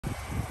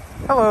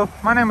Hello,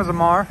 my name is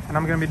Amar, and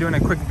I'm going to be doing a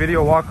quick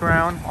video walk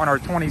around on our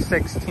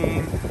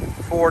 2016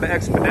 Ford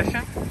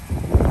Expedition.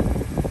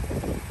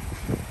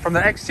 From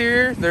the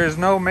exterior, there is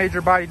no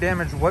major body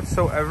damage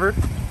whatsoever.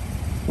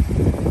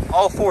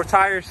 All four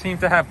tires seem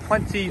to have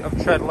plenty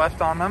of tread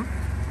left on them.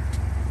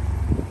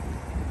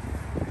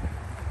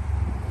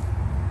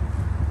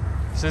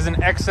 This is an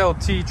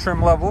XLT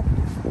trim level.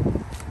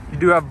 You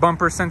do have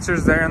bumper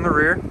sensors there in the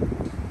rear.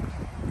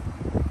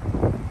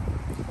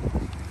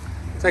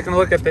 Taking a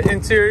look at the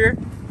interior,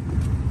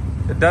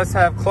 it does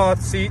have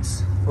cloth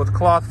seats with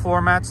cloth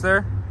floor mats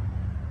there.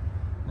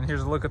 And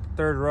here's a look at the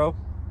third row.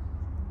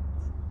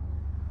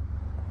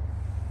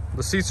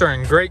 The seats are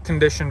in great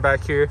condition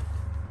back here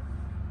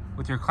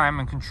with your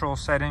climate control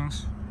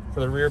settings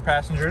for the rear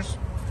passengers.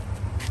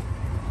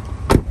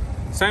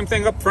 Same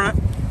thing up front.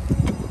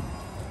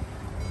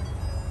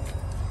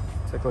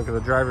 Take a look at the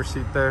driver's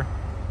seat there.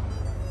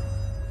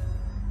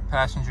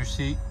 Passenger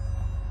seat.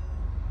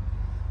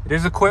 It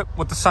is equipped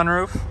with the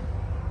sunroof.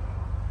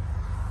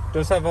 It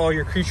does have all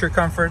your creature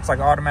comforts like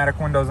automatic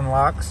windows and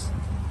locks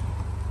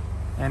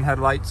and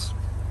headlights.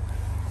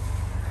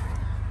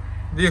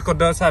 The vehicle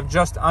does have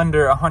just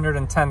under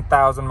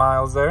 110,000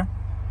 miles there.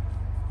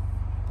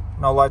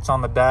 No lights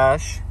on the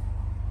dash.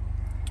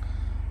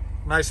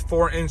 Nice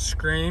 4-inch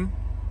screen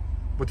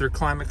with your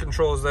climate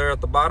controls there at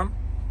the bottom.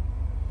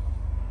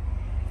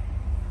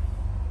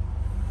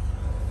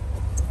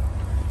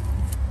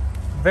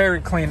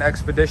 Very clean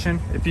Expedition.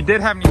 If you did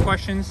have any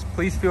questions,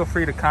 please feel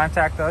free to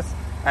contact us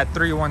at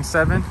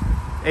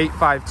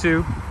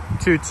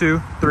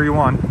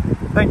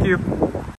 317-852-2231. Thank you.